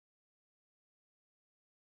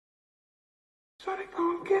Shawty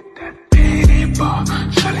gon' get that paper.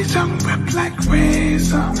 Shawty tongue whip like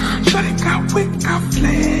razor. Shawty got wit, got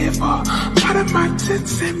flavor. Part of my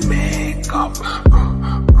tits and makeup.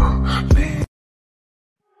 Man.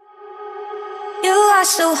 You are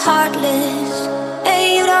so heartless, and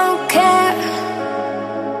you don't care.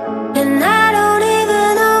 And I don't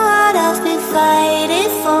even know what I've been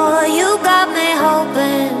fighting for. You got me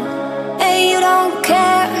hoping, and you don't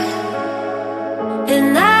care.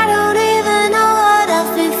 And I don't even know what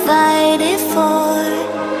I've been fighting for.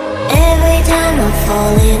 Every time I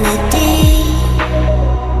fall in the deep,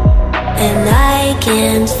 and I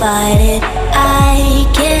can't fight it, I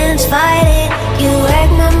can't fight it. You wreck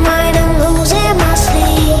my mind, I'm losing my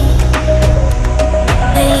sleep.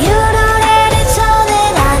 And you know that it's all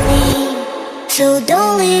that I need, so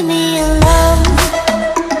don't leave me alone.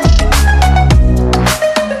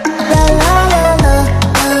 La la la la,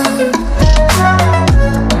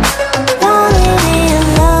 don't leave me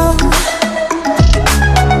alone.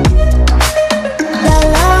 La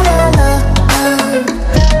la la la,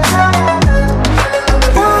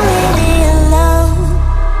 don't leave me alone.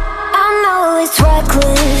 I know it's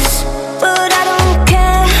reckless, but I don't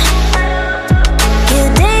care.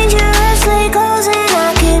 You're dangerously close and I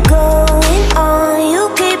keep going on. You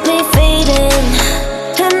keep me fading,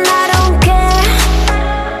 and I don't care.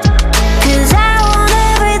 'Cause I want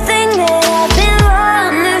everything that I've been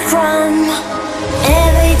running from.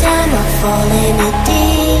 Every time I fall in the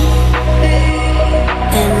deep,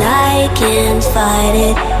 and I can't fight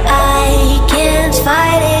it, I can't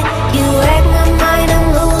fight it. You wreck my mind, I'm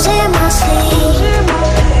losing my sleep.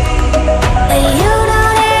 And you know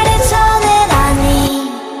that it's all that I need,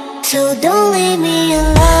 so don't leave me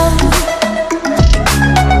alone.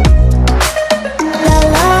 La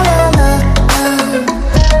la la la,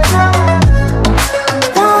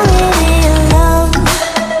 don't leave me alone.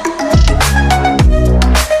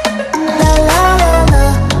 La la la la,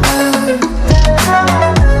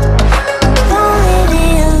 don't leave me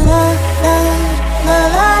alone. La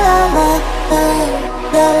la la la,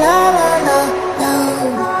 la la la la,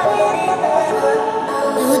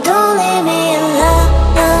 don't leave me alone.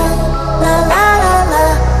 La la la la,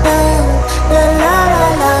 la la la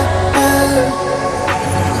la,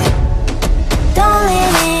 don't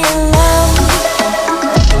leave me alone.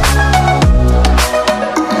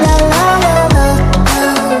 La la la la,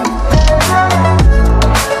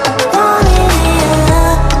 don't leave me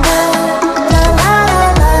alone. La la la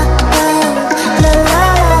la, la la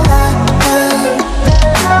la la,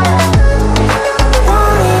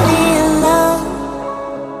 don't leave me alone.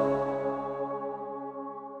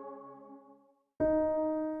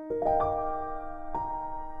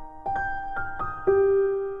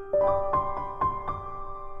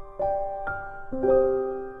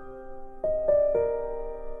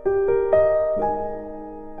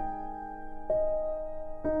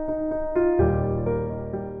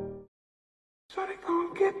 Shawty gon'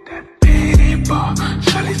 get that paper.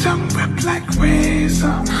 Shawty tongue whip like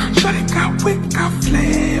razor. Shawty got wit, got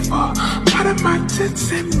flavor. Part of my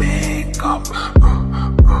tits and makeup.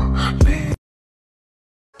 Man.